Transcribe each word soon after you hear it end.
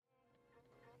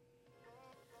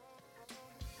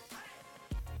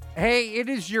Hey, it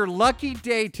is your lucky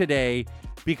day today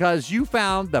because you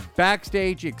found the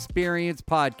Backstage Experience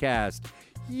podcast.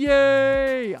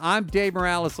 Yay! I'm Dave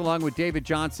Morales along with David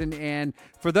Johnson. And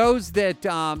for those that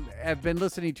have been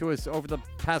listening to us over the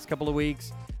past couple of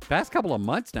weeks, past couple of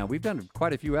months now, we've done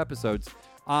quite a few episodes.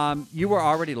 You were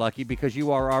already lucky because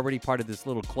you are already part of this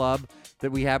little club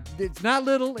that we have. It's not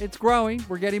little, it's growing.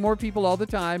 We're getting more people all the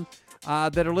time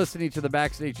that are listening to the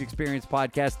Backstage Experience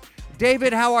podcast.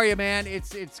 David, how are you, man?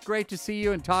 It's great to see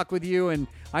you and talk with you. And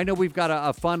I know we've got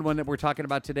a fun one that we're talking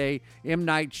about today. M.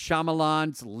 Night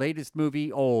Shyamalan's latest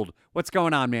movie, Old. What's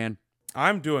going on, man?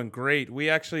 I'm doing great. We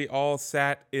actually all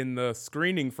sat in the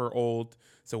screening for Old.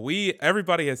 So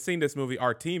everybody has seen this movie.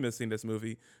 Our team has seen this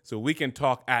movie. So we can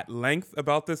talk at length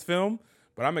about this film.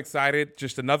 But I'm excited.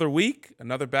 Just another week,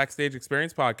 another Backstage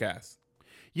Experience podcast.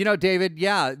 You know, David,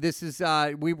 yeah, this is,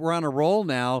 we're on a roll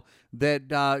now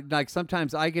that, like,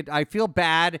 sometimes I feel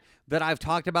bad that I've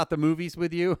talked about the movies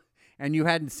with you and you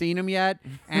hadn't seen them yet.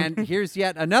 And here's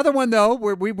yet another one, though,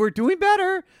 where we're doing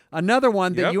better. Another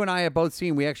one that you and I have both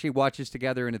seen. We actually watched this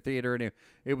together in a theater, and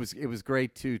it was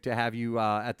great to have you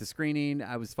at the screening.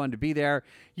 It was fun to be there.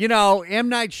 You know, M.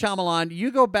 Night Shyamalan,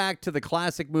 you go back to the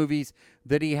classic movies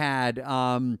that he had,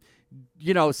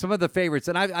 you know, some of the favorites.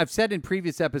 And I've said in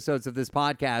previous episodes of this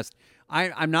podcast,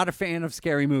 I'm not a fan of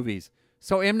scary movies.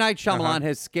 So M. Night Shyamalan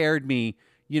has scared me,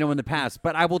 you know, in the past.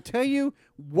 But I will tell you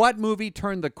what movie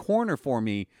turned the corner for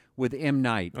me with M.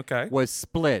 Night was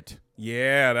Split.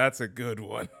 Yeah, that's a good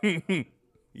one. Yeah.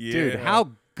 Dude,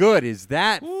 how good is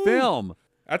that film?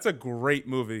 That's a great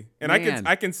movie. And Man.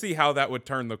 I can see how that would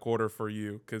turn the corner for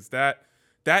you, because that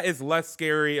is less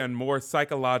scary and more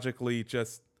psychologically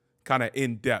just kind of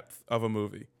in-depth of a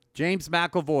movie. James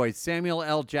McAvoy, Samuel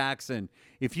L. Jackson.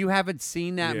 If you haven't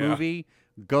seen that movie,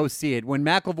 go see it. When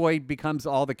McAvoy becomes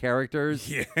all the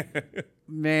characters,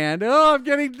 man, I'm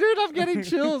getting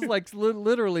chills. Like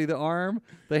literally the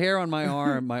hair on my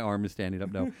arm is standing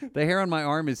up. No, the hair on my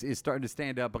arm is starting to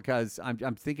stand up because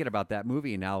I'm thinking about that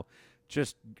movie and how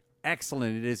just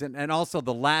excellent it is. And also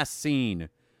the last scene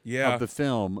of the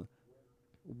film,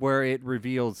 where it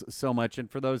reveals so much. And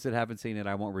for those that haven't seen it,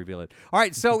 I won't reveal it. All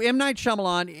right, so M. Night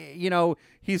Shyamalan, you know,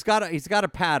 he's got a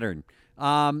pattern.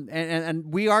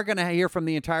 And we are going to hear from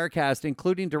the entire cast,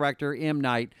 including director M.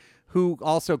 Night, who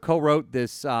also co-wrote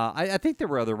this. I think there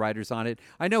were other writers on it.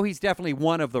 I know he's definitely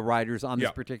one of the writers on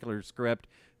this particular script.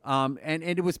 And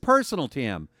it was personal to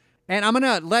him. And I'm going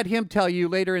to let him tell you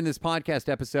later in this podcast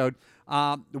episode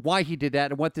why he did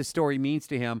that and what this story means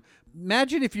to him.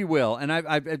 Imagine, if you will, and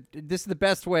this is the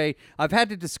best way I've had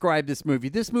to describe this movie.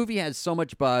 This movie has so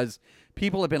much buzz.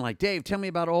 People have been like, Dave, tell me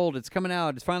about Old. It's coming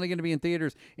out. It's finally going to be in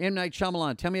theaters. M. Night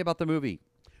Shyamalan, tell me about the movie.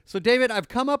 So, David, I've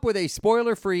come up with a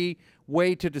spoiler-free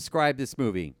way to describe this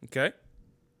movie. Okay.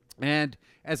 And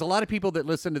as a lot of people that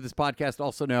listen to this podcast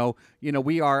also know, you know,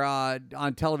 we are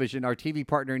on television. Our TV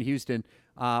partner in Houston,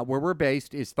 where we're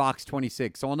based, is Fox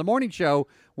 26. So on the morning show,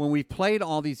 when we played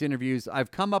all these interviews,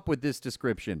 I've come up with this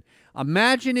description.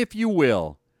 Imagine, if you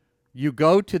will, you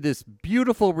go to this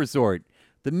beautiful resort.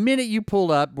 The minute you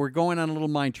pull up, we're going on a little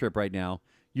mind trip right now.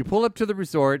 You pull up to the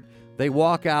resort. They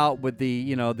walk out with the,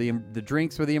 you know, the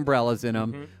drinks with the umbrellas in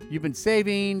them. Mm-hmm. You've been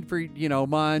saving for, you know,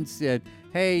 months.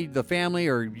 Hey, the family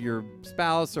or your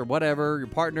spouse or whatever, your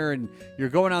partner, and you're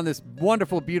going on this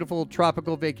wonderful, beautiful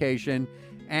tropical vacation.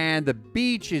 And the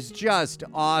beach is just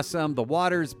awesome. The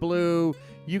water's blue.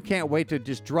 You can't wait to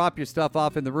just drop your stuff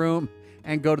off in the room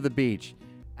and go to the beach.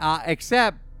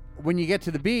 Except when you get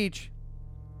to the beach,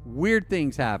 weird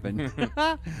things happen.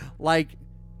 Like,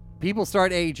 people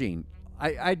start aging.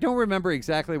 I don't remember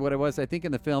exactly what it was. I think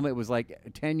in the film it was like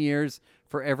 10 years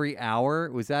for every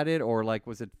hour. Was that it? Or like,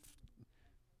 was it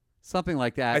something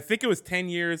like that? I think it was 10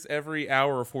 years every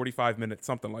hour or 45 minutes,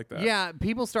 something like that. Yeah,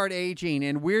 people start aging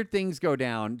and weird things go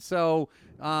down. So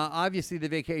obviously the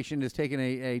vacation has taken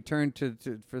a turn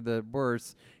for the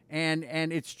worse. And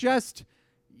it's just,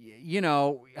 you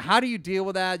know, how do you deal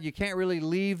with that? You can't really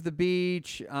leave the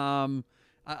beach.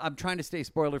 I'm trying to stay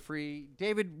spoiler free.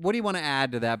 David, what do you want to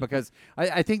add to that? Because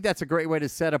I think that's a great way to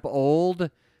set up Old.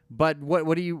 But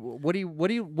what do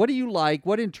you like?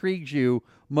 What intrigues you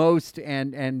most?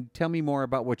 And tell me more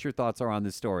about what your thoughts are on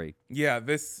this story. Yeah,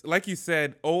 this, like you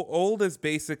said, Old is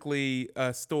basically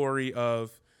a story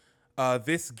of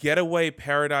this getaway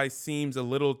paradise seems a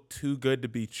little too good to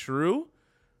be true.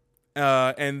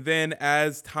 And then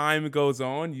as time goes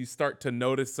on, you start to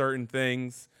notice certain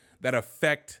things that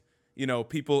affect, you know,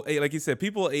 people. Like you said,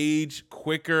 people age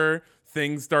quicker.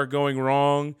 Things start going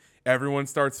wrong. Everyone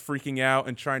starts freaking out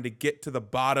and trying to get to the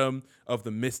bottom of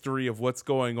the mystery of what's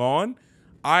going on.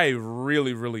 I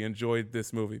really, really enjoyed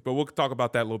this movie, but we'll talk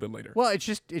about that a little bit later. Well, it's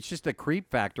just the creep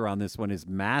factor on this one is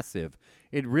massive.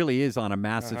 It really is on a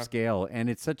massive scale, and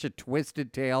it's such a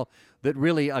twisted tale that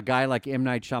really a guy like M.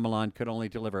 Night Shyamalan could only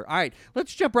deliver. All right,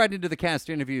 let's jump right into the cast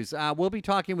interviews. We'll be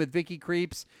talking with Vicky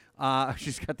Krieps.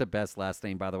 She's got the best last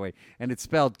name, by the way, and it's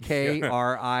spelled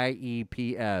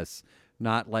Krieps.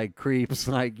 Not like creeps,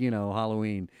 like,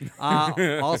 Halloween.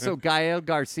 Also, Gael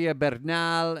Garcia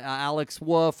Bernal, Alex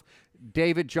Wolff.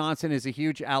 David Johnson is a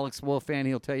huge Alex Wolff fan.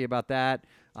 He'll tell you about that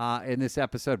in this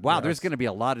episode. Wow, there's going to be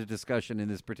a lot of discussion in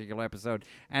this particular episode.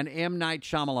 And M. Night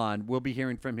Shyamalan, we'll be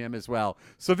hearing from him as well.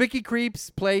 So Vicky Krieps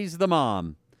plays the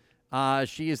mom.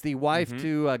 She is the wife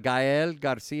to Gael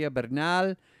Garcia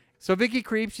Bernal. So Vicky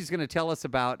Krieps, she's going to tell us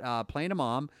about playing a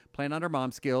mom, playing on her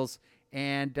mom skills,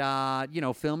 and,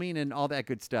 filming and all that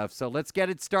good stuff. So let's get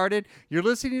it started. You're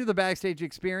listening to the Backstage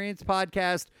Experience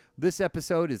podcast. This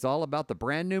episode is all about the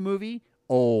brand new movie,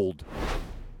 Old.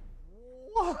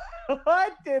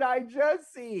 What did I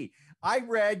just see? I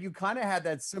read you kind of had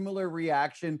that similar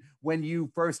reaction when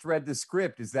you first read the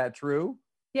script. Is that true?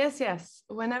 Yes.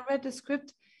 When I read the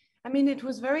script, it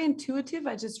was very intuitive.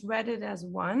 I just read it as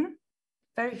one,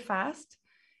 very fast.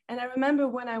 And I remember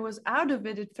when I was out of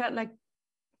it, it felt like,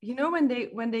 when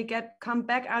they come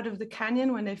back out of the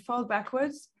canyon, when they fall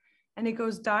backwards and it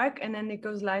goes dark and then it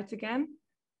goes light again.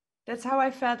 That's how I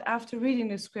felt after reading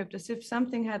the script, as if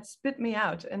something had spit me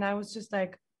out. And I was just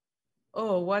like,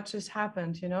 oh, what just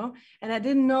happened, And I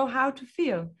didn't know how to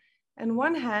feel. On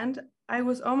one hand, I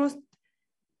was almost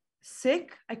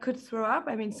sick. I could throw up.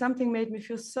 Something made me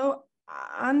feel so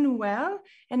unwell.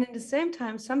 And at the same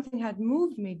time, something had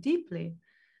moved me deeply.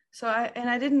 So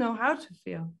I didn't know how to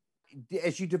feel.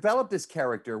 As you developed this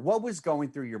character, what was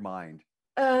going through your mind?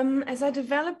 As I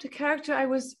developed the character,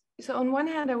 so on one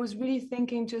hand, I was really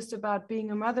thinking just about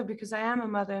being a mother, because I am a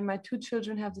mother and my 2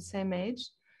 children have the same age.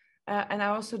 And I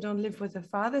also don't live with a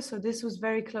father. So this was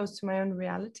very close to my own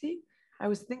reality. I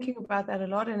was thinking about that a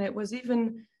lot. And it was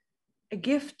even a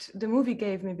gift the movie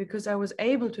gave me, because I was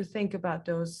able to think about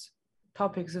those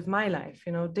topics of my life,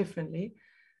 differently.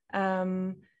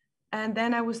 And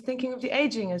then I was thinking of the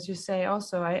aging, as you say,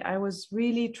 also. I was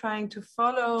really trying to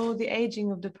follow the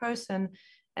aging of the person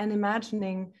and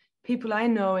imagining people I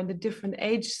know in the different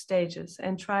age stages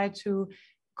and try to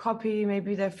copy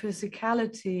maybe their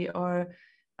physicality or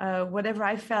whatever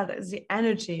I felt as the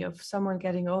energy of someone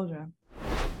getting older.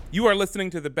 You are listening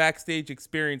to the Backstage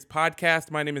Experience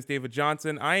podcast. My name is David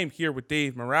Johnson. I am here with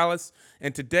Dave Morales,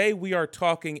 and today we are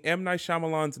talking M. Night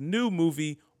Shyamalan's new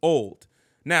movie, Old.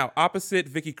 Now, opposite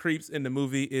Vicky Krieps in the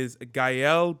movie is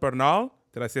Gael Bernal.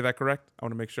 Did I say that correct? I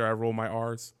want to make sure I roll my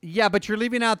R's. Yeah, but you're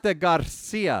leaving out the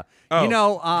Garcia.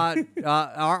 Oh.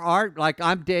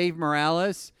 I'm Dave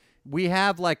Morales. We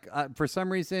have for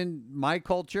some reason, my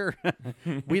culture,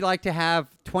 we like to have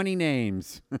 20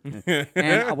 names.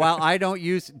 And while I don't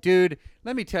dude,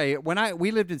 let me tell you,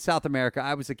 we lived in South America,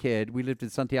 I was a kid. We lived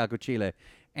in Santiago, Chile.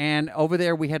 And over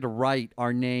there, we had to write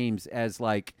our names as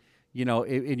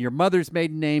and your mother's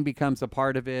maiden name becomes a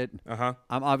part of it. Uh-huh.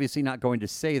 I'm obviously not going to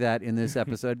say that in this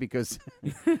episode because,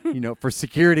 for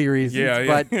security reasons.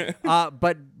 Yeah.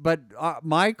 But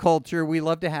my culture, we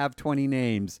love to have 20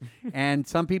 names. And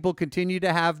some people continue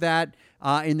to have that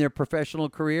in their professional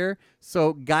career.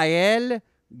 So Gael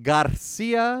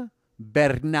Garcia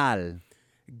Bernal.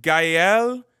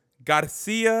 Gael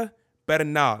Garcia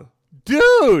Bernal.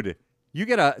 Dude! You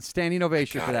get a standing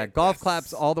ovation for that. Golf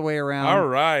claps all the way around. All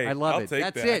right. I love I'll it. take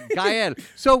That's that. it. Gael.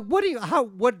 So what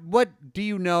do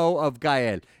you know of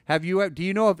Gael? Do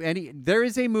you know of any? There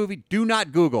is a movie. Do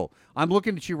not Google. I'm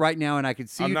looking at you right now and I can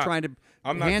see trying to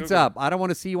hands Googling. up. I don't want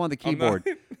to see you on the keyboard.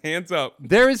 Hands up.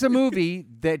 There is a movie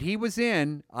that he was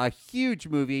in, a huge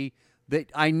movie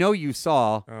that I know you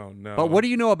saw. Oh no. But what do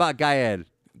you know about Gael?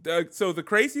 So the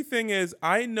crazy thing is,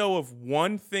 I know of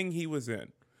one thing he was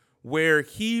in where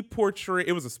he portrayed,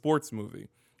 it was a sports movie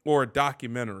or a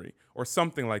documentary or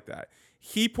something like that.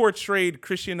 He portrayed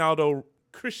Cristiano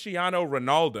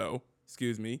Ronaldo,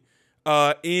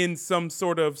 in some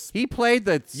sort of He played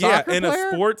the soccer in player?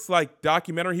 a sports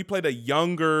documentary. He played a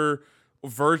younger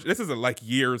version. This is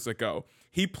years ago.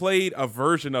 He played a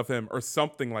version of him or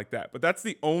something like that. But that's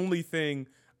the only thing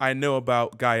I know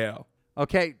about Gael.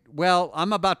 Okay, well,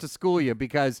 I'm about to school you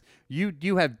because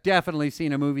you have definitely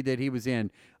seen a movie that he was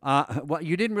in. Well,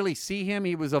 you didn't really see him.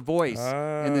 He was a voice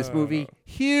in this movie.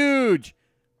 Huge.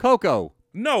 Coco.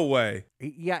 No way.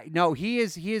 Yeah, no, he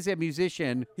is a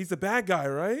musician. He's a bad guy,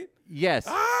 right? Yes.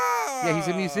 Ah! Yeah, he's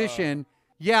a musician.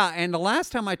 Yeah, and the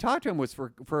last time I talked to him was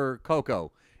for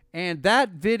Coco. And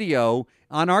that video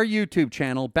on our YouTube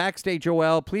channel, Backstage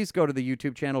OL, please go to the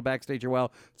YouTube channel, Backstage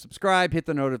OL, subscribe, hit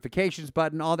the notifications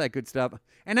button, all that good stuff,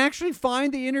 and actually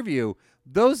find the interview.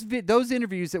 Those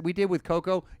interviews that we did with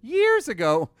Coco years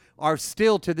ago are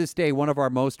still to this day one of our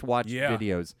most watched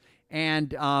videos. And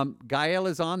Gael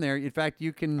is on there. In fact,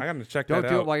 you can. I gotta check don't that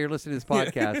do out. it while you're listening to this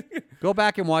podcast. Go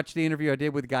back and watch the interview I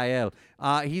did with Gael.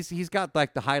 He's got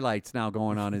like the highlights now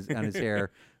going on his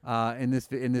hair in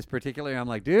this particular. I'm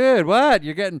like, dude, what?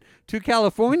 You're getting too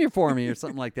California for me or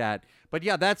something like that. But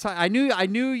yeah, that's how I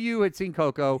knew you had seen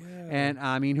Coco, and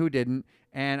I mean, who didn't?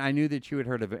 And I knew that you had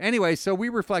heard of it. Anyway, so we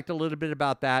reflect a little bit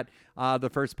about that. The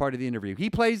first part of the interview, he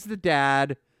plays the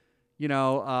dad.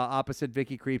 Opposite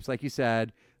Vicky Krieps, like you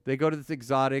said. They go to this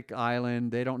exotic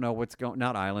island. They don't know what's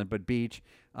not island, but beach.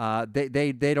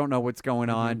 They don't know what's going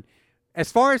on.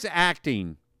 As far as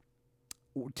acting,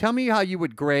 tell me how you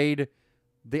would grade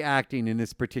the acting in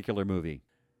this particular movie.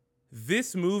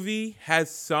 This movie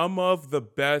has some of the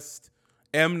best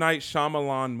M. Night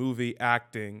Shyamalan movie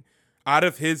acting. Out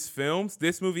of his films,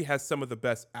 this movie has some of the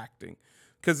best acting.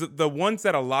 Because the ones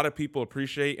that a lot of people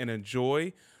appreciate and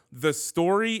enjoy, the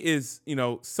story is,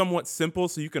 somewhat simple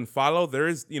so you can follow. There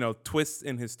is, twists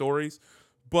in his stories.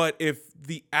 But if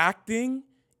the acting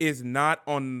is not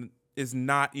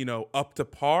up to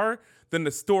par, then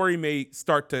the story may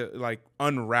start to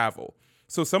unravel.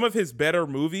 So some of his better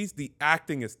movies, the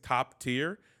acting is top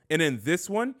tier. And in this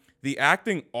one, the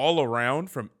acting all around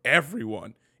from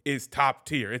everyone is top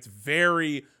tier. It's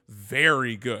very,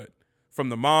 very good. From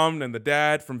the mom and the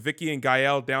dad, from Vicky and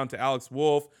Gael down to Alex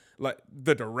Wolff. Like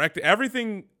the director,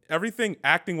 everything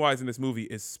acting wise in this movie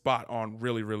is spot on,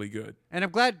 really, really good. And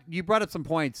I'm glad you brought up some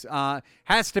points.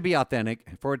 Has to be authentic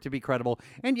for it to be credible.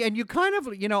 And you kind of,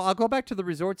 I'll go back to the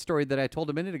resort story that I told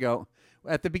a minute ago.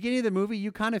 At the beginning of the movie,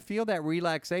 you kind of feel that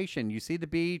relaxation. You see the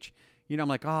beach. I'm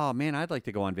like, oh man, I'd like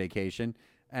to go on vacation.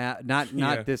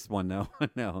 Not this one though.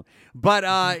 No, but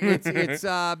it's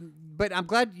but I'm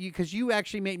glad because you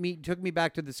actually took me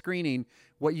back to the screening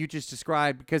what you just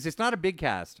described because it's not a big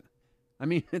cast. I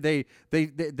mean,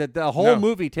 the whole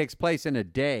movie takes place in a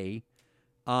day.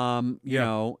 And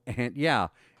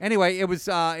anyway,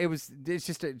 it's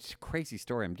just a crazy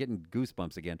story. I'm getting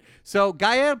goosebumps again. So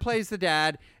Gael plays the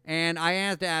dad, and I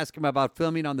had to ask him about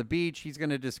filming on the beach. He's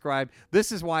going to describe,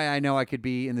 this is why I know I could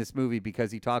be in this movie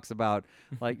because he talks about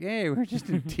hey, we're just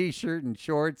in t-shirt and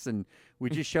shorts and we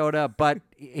just showed up. But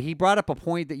he brought up a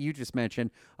point that you just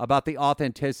mentioned about the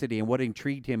authenticity and what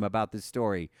intrigued him about this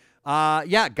story.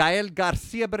 Gael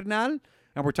Garcia Bernal.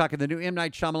 And we're talking the new M.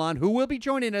 Night Shyamalan, who will be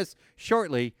joining us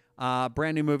shortly.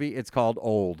 Brand new movie. It's called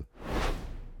Old.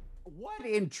 What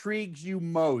intrigues you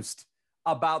most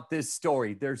about this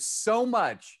story? There's so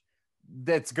much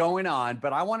that's going on,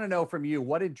 but I want to know from you,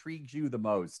 what intrigues you the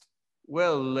most?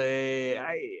 Well,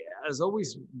 as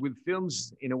always with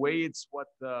films, in a way, it's what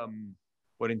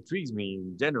intrigues me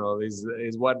in general is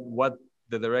what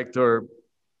the director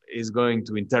is going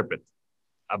to interpret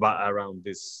around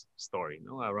this story,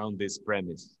 around this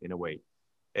premise in a way.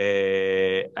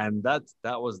 And that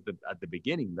was at the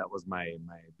beginning, that was my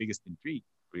biggest intrigue,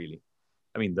 really.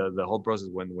 I mean, the whole process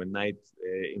when Night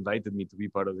invited me to be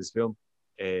part of this film,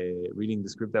 reading the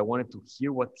script, I wanted to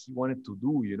hear what he wanted to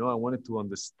do, I wanted to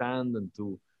understand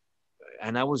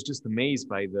and I was just amazed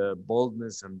by the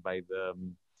boldness and by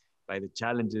the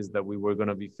challenges that we were going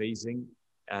to be facing,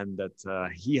 and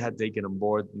that he had taken on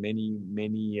board many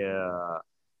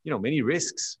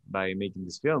risks by making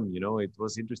this film. It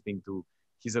was interesting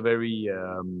he's a very,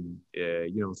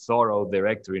 thorough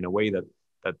director in a way that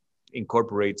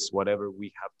incorporates whatever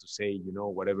we have to say,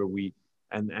 whatever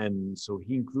and so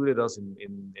he included us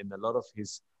in a lot of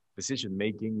his decision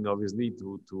making, obviously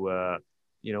to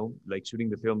like shooting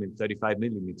the film in 35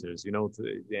 millimeters,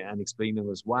 and explaining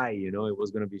us why, it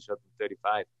was going to be shot in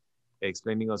 35,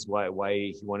 explaining us why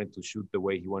he wanted to shoot the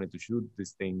way he wanted to shoot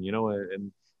this thing,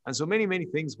 and so many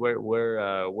things were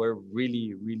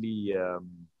really, really,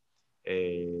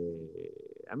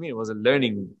 I mean, it was a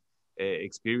learning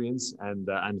experience and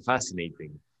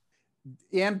fascinating.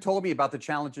 Em told me about the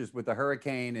challenges with the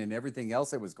hurricane and everything else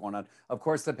that was going on. Of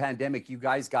course, the pandemic, you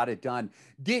guys got it done.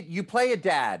 Did you play a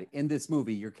dad in this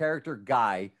movie? Your character,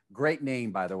 Guy, great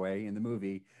name, by the way, in the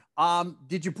movie.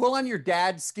 Did you pull on your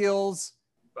dad skills?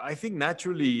 I think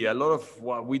naturally a lot of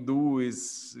what we do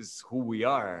is who we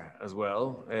are as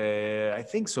well. I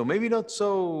think so. Maybe not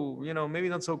so, maybe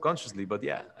not so consciously, but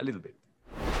yeah, a little bit.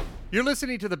 You're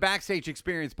listening to the Backstage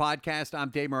Experience podcast. I'm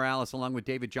Dave Morales along with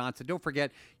David Johnson. Don't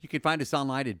forget, you can find us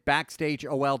online at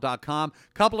BackstageOL.com.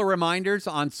 Couple of reminders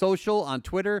on social, on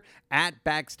Twitter, at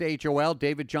BackstageOL.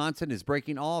 David Johnson is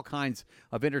breaking all kinds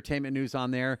of entertainment news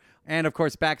on there. And, of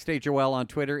course, BackstageOL on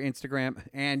Twitter, Instagram,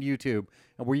 and YouTube,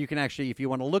 where you can actually, if you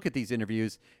want to look at these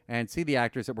interviews and see the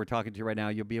actors that we're talking to right now,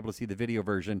 you'll be able to see the video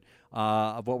version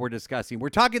of what we're discussing. We're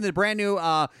talking the brand new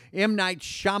M. Night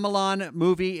Shyamalan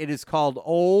movie. It is called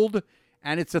Old,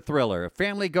 and it's a thriller. A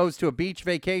family goes to a beach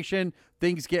vacation.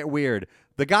 Things get weird.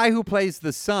 The guy who plays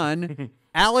the son,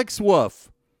 Alex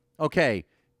Wolff. Okay,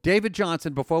 David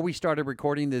Johnson, before we started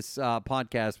recording this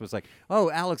podcast, was like,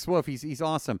 oh, Alex Wolff, he's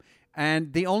awesome.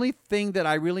 And the only thing that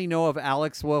I really know of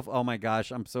Alex Wolff, oh my gosh,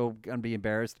 I'm so going to be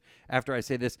embarrassed after I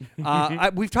say this.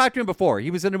 We've talked to him before. He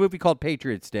was in a movie called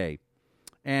Patriots Day.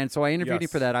 And so I interviewed him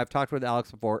for that. I've talked with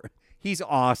Alex before. He's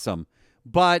awesome.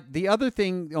 But the other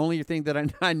thing, the only thing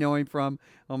that I know him from,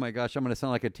 oh my gosh, I'm going to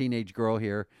sound like a teenage girl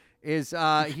here, is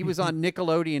he was on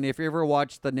Nickelodeon. If you ever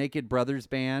watched the Naked Brothers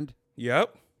Band.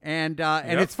 Yep. And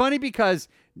it's funny because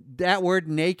that word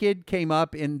naked came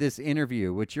up in this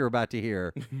interview, which you're about to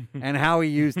hear, and how he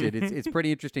used it. It's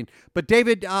pretty interesting. But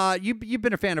David, you've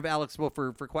been a fan of Alex Wolff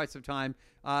for quite some time.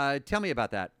 Tell me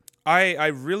about that. I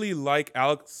really like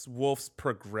Alex Wolff's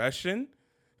progression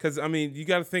because, I mean, you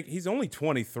got to think he's only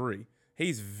 23.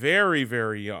 He's very,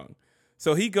 very young.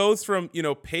 So he goes from,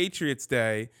 Patriots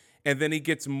Day, and then he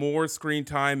gets more screen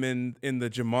time in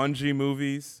the Jumanji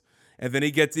movies. And then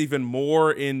he gets even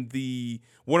more in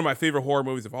one of my favorite horror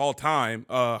movies of all time,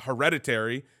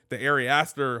 Hereditary, the Ari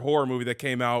Aster horror movie that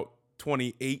came out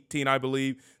 2018, I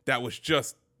believe. That was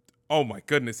just, oh my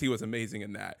goodness, he was amazing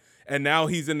in that. And now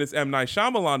he's in this M. Night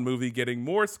Shyamalan movie getting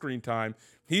more screen time.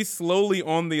 He's slowly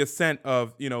on the ascent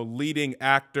of, leading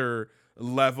actor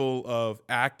level of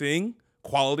acting,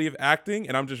 quality of acting.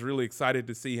 And I'm just really excited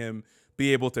to see him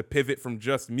be able to pivot from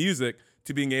just music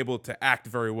to being able to act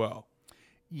very well.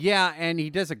 Yeah, and he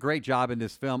does a great job in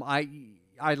this film. I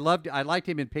liked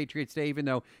him in Patriots Day, even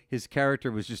though his character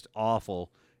was just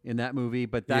awful in that movie.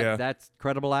 But that's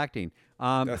credible acting.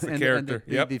 That's the character.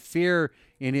 And the fear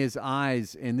in his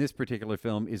eyes in this particular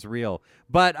film is real.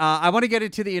 But I want to get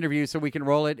into the interview so we can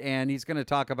roll it, and he's going to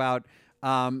talk about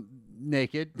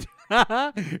naked.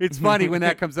 It's funny when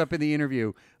that comes up in the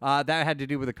interview. That had to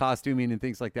do with the costuming and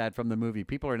things like that from the movie.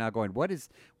 People are now going, what is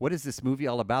this movie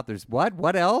all about? There's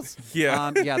what else?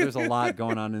 Yeah. There's a lot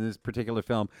going on in this particular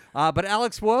film. But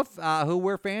Alex Wolff, who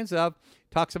we're fans of,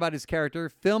 talks about his character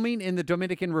filming in the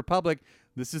Dominican Republic.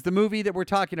 This is the movie that we're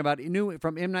talking about, new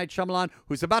from M. Night Shyamalan,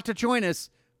 who's about to join us.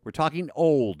 We're talking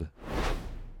Old.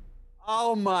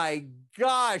 Oh my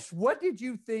gosh, what did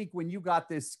you think when you got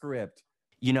this script?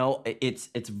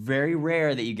 It's very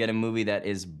rare that you get a movie that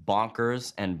is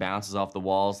bonkers and bounces off the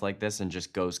walls like this and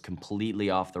just goes completely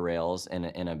off the rails in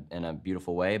a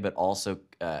beautiful way, but also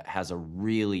has a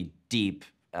really deep,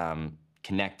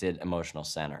 connected emotional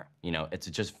center. It's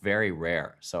just very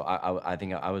rare. So I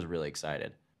think I was really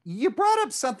excited. You brought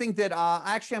up something that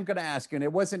actually I'm going to ask you, and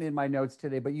it wasn't in my notes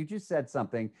today, but you just said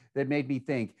something that made me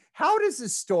think. How does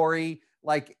this story,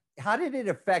 how did it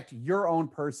affect your own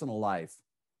personal life?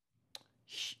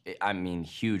 I mean,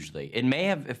 hugely. It may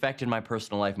have affected my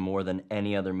personal life more than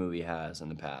any other movie has in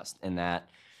the past, in that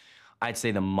I'd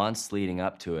say the months leading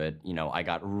up to it, I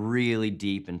got really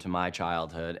deep into my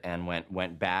childhood and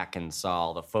went back and saw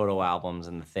all the photo albums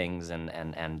and the things and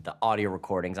the audio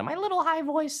recordings and my little high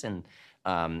voice and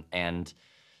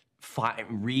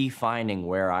refinding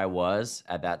where I was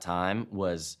at that time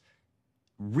was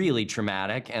really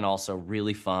traumatic and also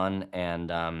really fun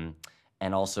and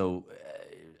also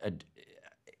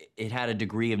it had a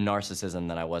degree of narcissism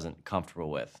that I wasn't comfortable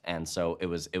with, and so it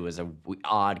was a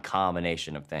odd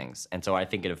combination of things, and so I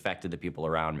think it affected the people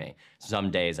around me. Some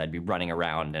days I'd be running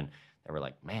around and they were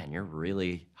like, "Man, you're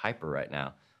really hyper right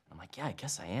now." I'm like, "Yeah, I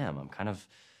guess I am. I'm kind of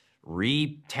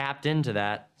re-tapped into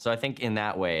that." So I think in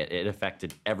that way it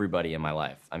affected everybody in my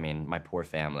life. I mean, my poor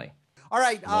family. All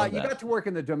right, you got to work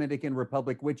in the Dominican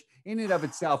Republic, which in and of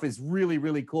itself is really,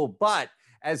 really cool. But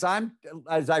as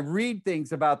I read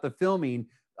things about the filming,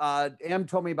 Em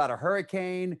told me about a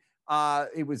hurricane.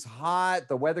 It was hot,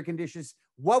 the weather conditions.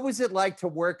 What was it like to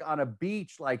work on a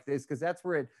beach like this? Because that's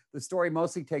where the story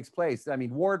mostly takes place. I mean,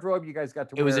 wardrobe, you guys got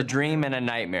to wear. It was a dream and a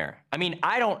nightmare. I mean,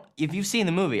 if you've seen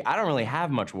the movie, I don't really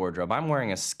have much wardrobe. I'm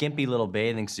wearing a skimpy little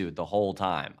bathing suit the whole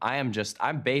time. I'm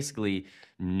basically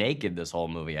naked this whole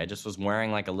movie. I just was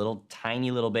wearing like a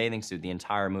tiny little bathing suit the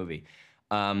entire movie.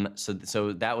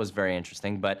 So that was very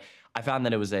interesting. But I found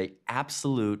that it was a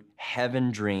absolute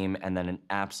heaven dream and then an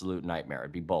absolute nightmare.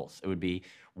 It'd be both. It would be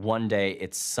one day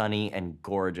it's sunny and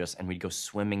gorgeous, and we'd go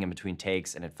swimming in between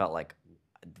takes, and it felt like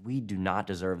we do not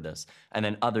deserve this. And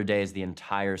then other days, the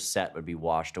entire set would be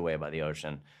washed away by the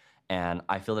ocean. And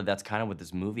I feel that that's kind of what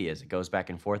this movie is. It goes back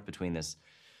and forth between this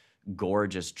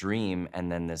gorgeous dream and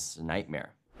then this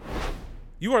nightmare.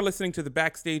 You are listening to the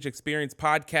Backstage Experience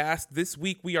podcast. This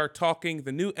week we are talking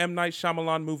the new M. Night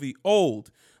Shyamalan movie,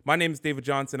 Old. My name is David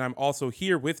Johnson. I'm also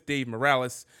here with Dave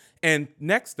Morales. And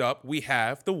next up, we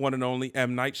have the one and only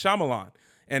M. Night Shyamalan.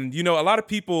 And, you know, a lot of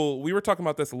people, we were talking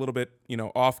about this a little bit, you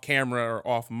know, off camera or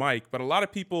off mic, but a lot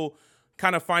of people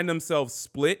kind of find themselves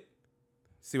split.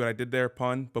 See what I did there?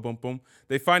 Pun, boom, boom.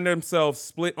 They find themselves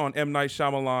split on M. Night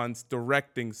Shyamalan's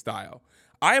directing style.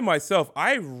 I myself,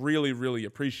 I really, really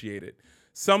appreciate it.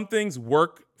 Some things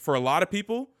work for a lot of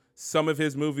people. Some of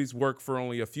his movies work for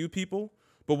only a few people.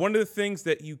 But one of the things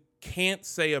that you can't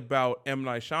say about M.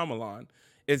 Night Shyamalan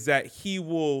is that he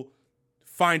will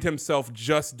find himself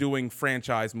just doing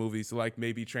franchise movies like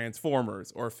maybe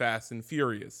Transformers or Fast and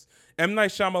Furious. M.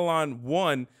 Night Shyamalan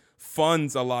 1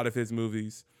 funds a lot of his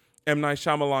movies. M. Night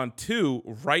Shyamalan 2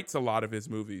 writes a lot of his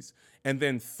movies. And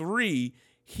then 3,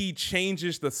 he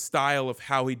changes the style of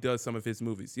how he does some of his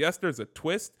movies. Yes, there's a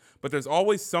twist, but there's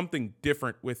always something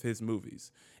different with his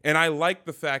movies. And I like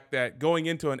the fact that going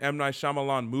into an M. Night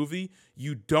Shyamalan movie,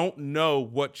 you don't know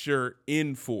what you're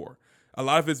in for. A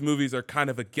lot of his movies are kind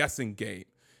of a guessing game.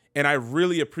 And I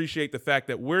really appreciate the fact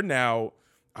that we're now,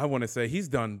 I want to say he's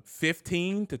done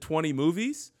 15 to 20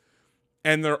 movies,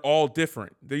 and they're all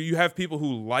different. You have people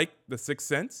who like The Sixth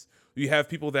Sense. You have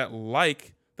people that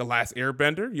like The Last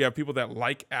Airbender. You have people that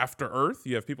like After Earth.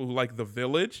 You have people who like The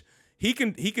Village. He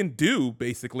can do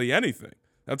basically anything.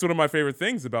 That's one of my favorite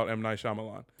things about M. Night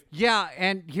Shyamalan. Yeah,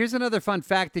 and here's another fun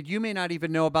fact that you may not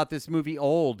even know about this movie,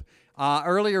 Old.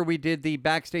 Earlier, we did the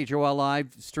Backstage OL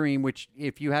live stream, which,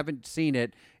 if you haven't seen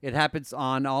it, it happens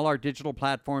on all our digital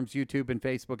platforms, YouTube and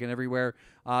Facebook and everywhere.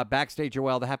 Backstage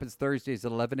OL, that happens Thursdays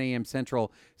at 11 a.m.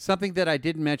 Central. Something that I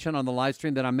didn't mention on the live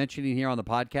stream that I'm mentioning here on the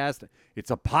podcast,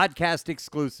 it's a podcast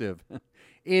exclusive,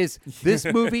 is this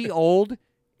movie, Old,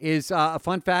 is a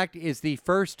fun fact, is the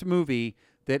first movie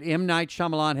that M. Night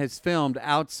Shyamalan has filmed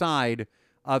outside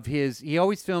of he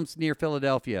always films near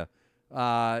Philadelphia.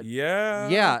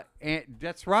 Yeah, and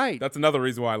that's right. That's another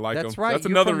reason why I like him. That's right. That's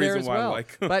You're another from there reason as why I well.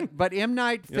 like him. But M.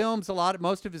 Night films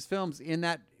most of his films in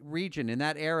that region, in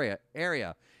that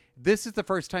area. This is the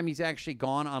first time he's actually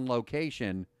gone on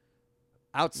location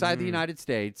outside the United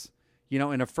States, you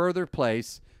know, in a further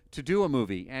place to do a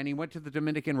movie. And he went to the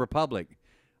Dominican Republic.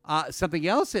 Something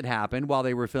else had happened while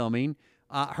they were filming.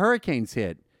 Hurricanes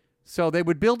hit. So they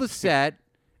would build a set.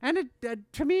 And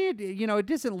to me, it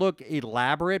doesn't look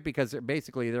elaborate because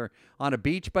basically they're on a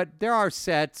beach, but there are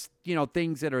sets,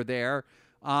 things that are there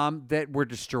that were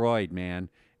destroyed, man.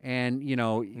 And,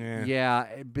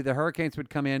 the hurricanes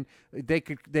would come in.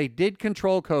 They did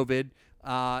control COVID,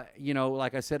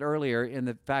 like I said earlier, in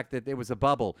the fact that it was a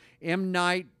bubble. M.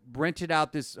 Night rented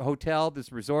out this hotel,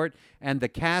 this resort, and the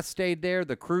cast stayed there.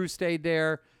 The crew stayed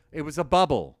there. It was a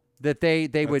bubble that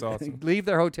they would leave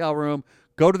their hotel room,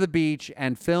 go to the beach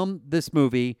and film this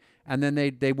movie, and then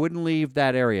they wouldn't leave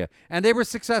that area. And they were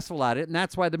successful at it, and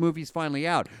that's why the movie's finally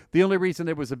out. The only reason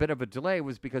there was a bit of a delay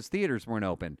was because theaters weren't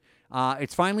open.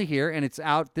 It's finally here, and it's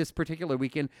out this particular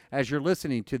weekend as you're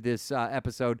listening to this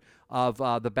episode of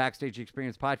the Backstage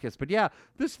Experience podcast. But yeah,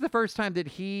 this is the first time that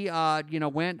he,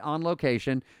 went on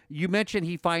location. You mentioned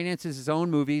he finances his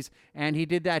own movies, and he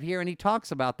did that here, and he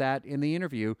talks about that in the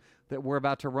interview that we're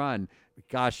about to run.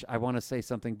 Gosh, I want to say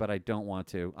something, but I don't want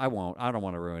to. I won't. I don't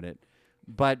want to ruin it.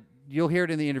 But you'll hear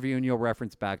it in the interview, and you'll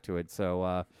reference back to it.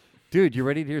 So, dude, you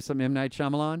ready to hear some M. Night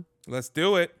Shyamalan? Let's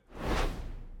do it.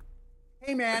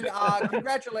 Hey, man,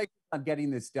 congratulations on getting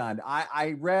this done.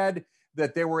 I read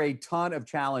that there were a ton of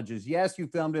challenges. Yes, you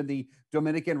filmed in the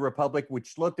Dominican Republic,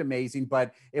 which looked amazing.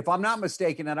 But if I'm not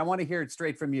mistaken, and I want to hear it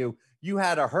straight from you, you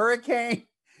had a hurricane.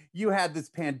 You had this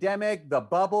pandemic, the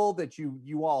bubble that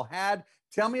you all had.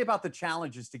 Tell me about the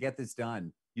challenges to get this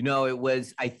done.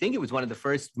 I think it was one of the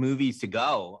first movies to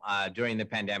go during the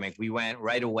pandemic. We went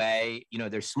right away.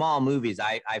 They're small movies.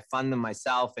 I fund them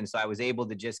myself. And so I was able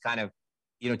to just kind of,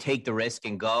 take the risk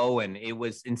and go. And it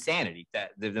was insanity,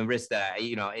 that the risk that,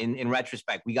 in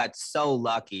retrospect, we got so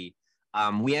lucky.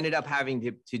 We ended up having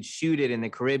to shoot it in the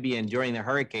Caribbean during the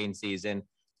hurricane season.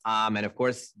 And of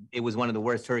course, it was one of the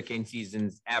worst hurricane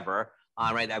seasons ever.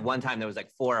 Right. At one time, there was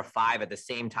like 4 or 5 at the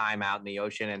same time out in the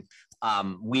ocean.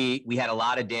 And we had a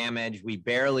lot of damage. We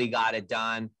barely got it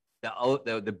done.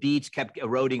 the beach kept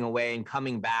eroding away and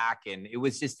coming back, and it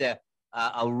was just a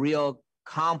real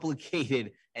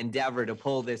complicated endeavor to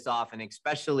pull this off. And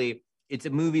especially, it's a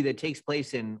movie that takes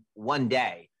place in one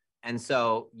day, and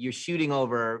so you're shooting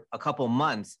over a couple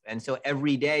months, and so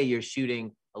every day you're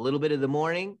shooting a little bit of the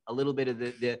morning, a little bit of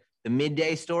the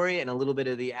midday story, and a little bit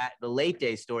of the late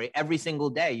day story. Every single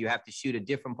day you have to shoot a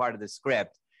different part of the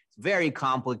script. It's a very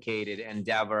complicated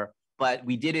endeavor, but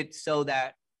we did it so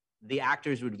that the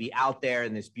actors would be out there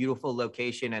in this beautiful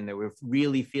location, and they were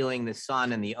really feeling the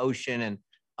sun and the ocean,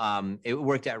 and it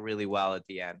worked out really well at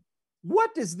the end.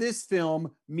 What does this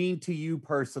film mean to you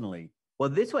personally?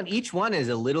 Well, each one is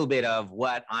a little bit of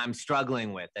what I'm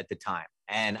struggling with at the time.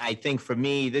 And I think for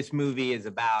me, this movie is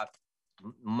about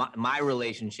my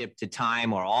relationship to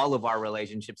time, or all of our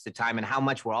relationships to time, and how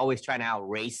much we're always trying to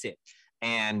outrace it.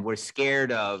 And we're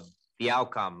scared of the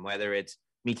outcome, whether it's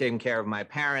me taking care of my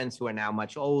parents who are now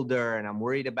much older and I'm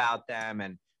worried about them,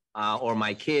 and or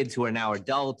my kids who are now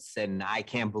adults and I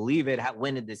can't believe it.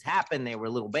 When did this happen? They were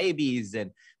little babies,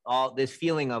 and all this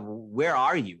feeling of where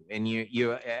are you? And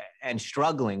you're and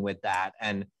struggling with that.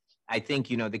 And I think,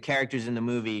 the characters in the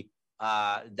movie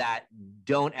that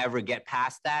don't ever get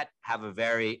past that have a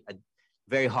very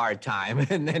hard time,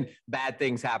 and then bad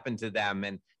things happen to them.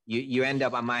 And you end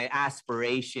up, my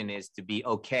aspiration is to be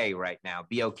okay right now,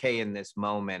 be okay in this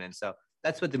moment. And so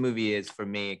that's what the movie is for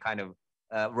me, kind of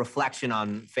reflection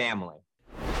on family.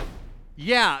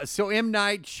 Yeah, so M.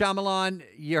 Night Shyamalan,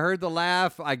 you heard the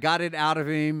laugh. I got it out of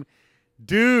him.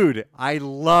 Dude, I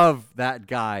love that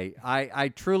guy. I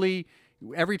truly,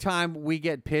 every time we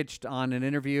get pitched on an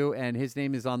interview and his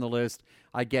name is on the list,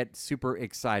 I get super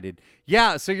excited.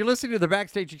 Yeah, so you're listening to the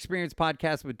Backstage Experience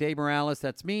podcast with Dave Morales.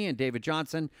 That's me and David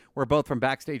Johnson. We're both from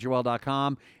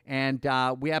BackstageOL.com, and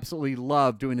we absolutely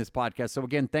love doing this podcast. So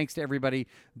again, thanks to everybody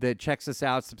that checks us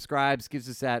out, subscribes, gives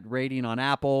us that rating on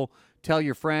Apple. Tell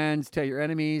your friends, tell your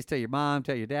enemies, tell your mom,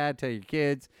 tell your dad, tell your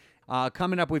kids.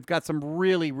 Coming up, we've got some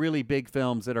really, really big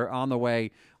films that are on the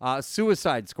way.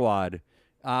 Suicide Squad.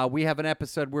 We have an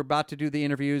episode. We're about to do the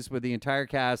interviews with the entire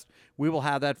cast. We will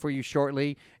have that for you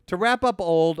shortly. To wrap up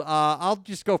Old, I'll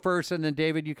just go first, and then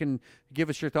David, you can give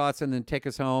us your thoughts and then take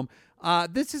us home.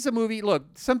 This is a movie. Look,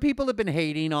 some people have been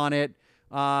hating on it,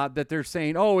 that they're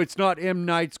saying, oh, it's not M.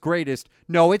 Night's greatest.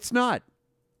 No, it's not.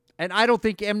 And I don't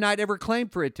think M. Night ever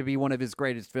claimed for it to be one of his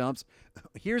greatest films.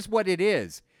 Here's what it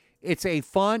is. It's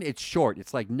it's short.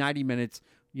 It's like 90 minutes.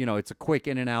 It's a quick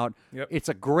in and out. Yep. It's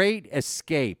a great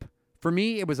escape. For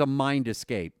me, it was a mind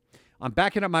escape. I'm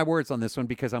backing up my words on this one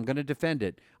because I'm going to defend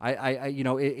it.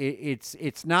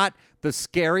 It's not the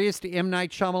scariest M.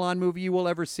 Night Shyamalan movie you will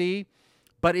ever see,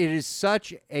 but it is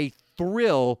such a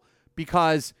thrill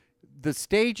because the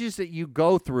stages that you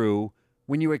go through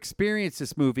when you experience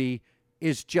this movie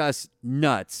is just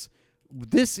nuts.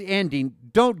 This ending,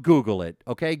 don't Google it,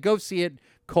 okay? Go see it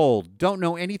cold. Don't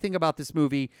know anything about this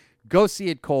movie. Go see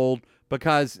it cold,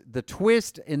 because the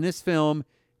twist in this film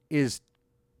is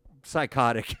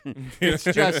psychotic. It's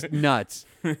just nuts.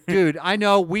 Dude, I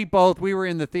know we were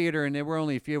in the theater, and there were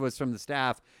only a few of us from the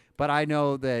staff, but I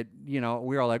know that, we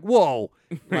were all like, whoa.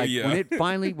 Like, yeah.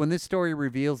 when this story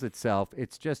reveals itself,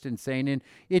 it's just insane. And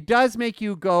it does make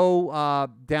you go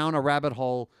down a rabbit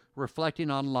hole reflecting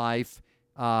on life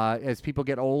as people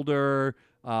get older,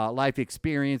 life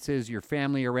experiences, your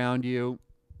family around you,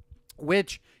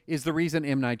 which is the reason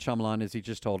M. Night Shyamalan, as he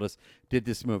just told us, did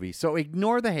this movie. So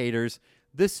ignore the haters.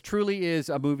 This truly is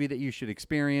a movie that you should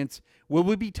experience. Will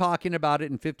we be talking about it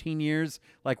in 15 years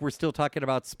like we're still talking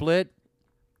about Split?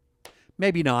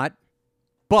 Maybe not.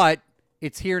 But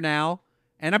it's here now,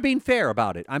 and I'm being fair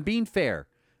about it. I'm being fair.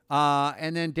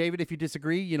 And then, David, if you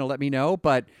disagree, let me know.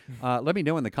 But let me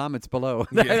know in the comments below.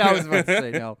 I was about to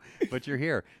say no, but you're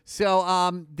here. So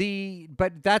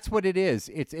but that's what it is.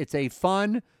 It's a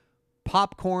fun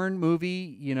popcorn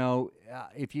movie.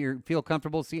 If you feel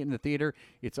comfortable, see it in the theater.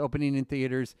 It's opening in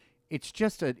theaters.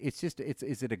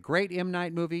 Is it a great M.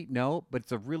 Night movie? No, but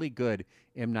it's a really good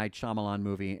M. Night Shyamalan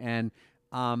movie. And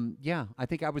I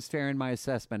think I was fair in my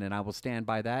assessment, and I will stand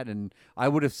by that. And I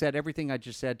would have said everything I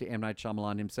just said to M. Night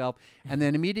Shyamalan himself, and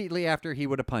then immediately after, he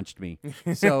would have punched me.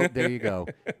 So there you go.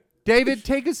 David,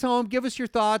 take us home. Give us your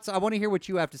thoughts. I want to hear what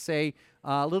you have to say.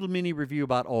 A little mini review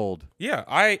about Old. Yeah,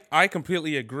 I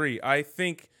completely agree. I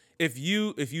think if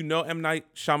you know M. Night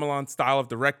Shyamalan's style of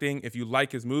directing, if you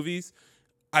like his movies,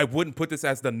 I wouldn't put this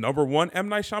as the number one M.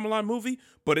 Night Shyamalan movie,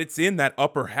 but it's in that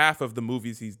upper half of the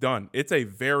movies he's done. It's a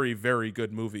very, very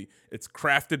good movie. It's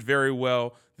crafted very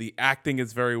well. The acting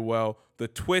is very well. The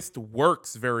twist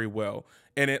works very well.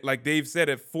 And it, like Dave said,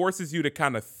 it forces you to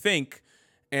kind of think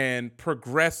and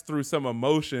progress through some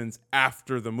emotions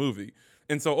after the movie.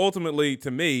 And so ultimately,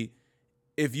 to me,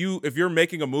 if you're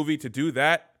making a movie to do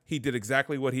that, he did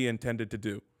exactly what he intended to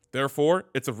do. Therefore,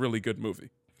 it's a really good movie.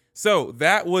 So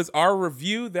that was our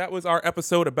review. That was our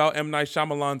episode about M. Night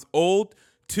Shyamalan's Old.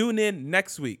 Tune in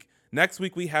next week. Next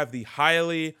week, we have the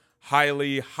highly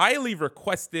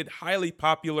requested, highly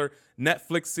popular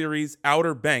Netflix series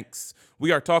Outer Banks.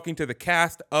 We are talking to the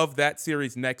cast of that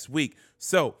series next week.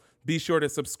 So be sure to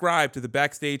subscribe to the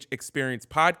Backstage Experience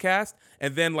podcast.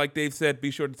 And then, like Dave said,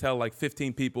 be sure to tell like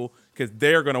 15 people because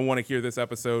they're going to want to hear this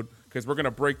episode because we're going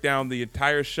to break down the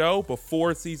entire show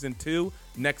before season 2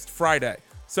 next Friday.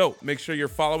 So make sure you're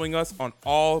following us on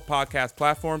all podcast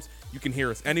platforms. You can hear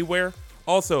us anywhere.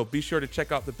 Also, be sure to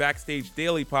check out the Backstage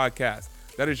Daily podcast.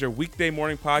 That is your weekday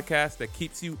morning podcast that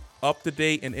keeps you up to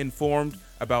date and informed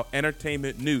about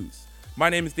entertainment news. My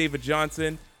name is David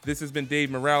Johnson. This has been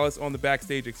Dave Morales on the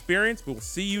Backstage Experience. We'll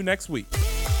see you next week.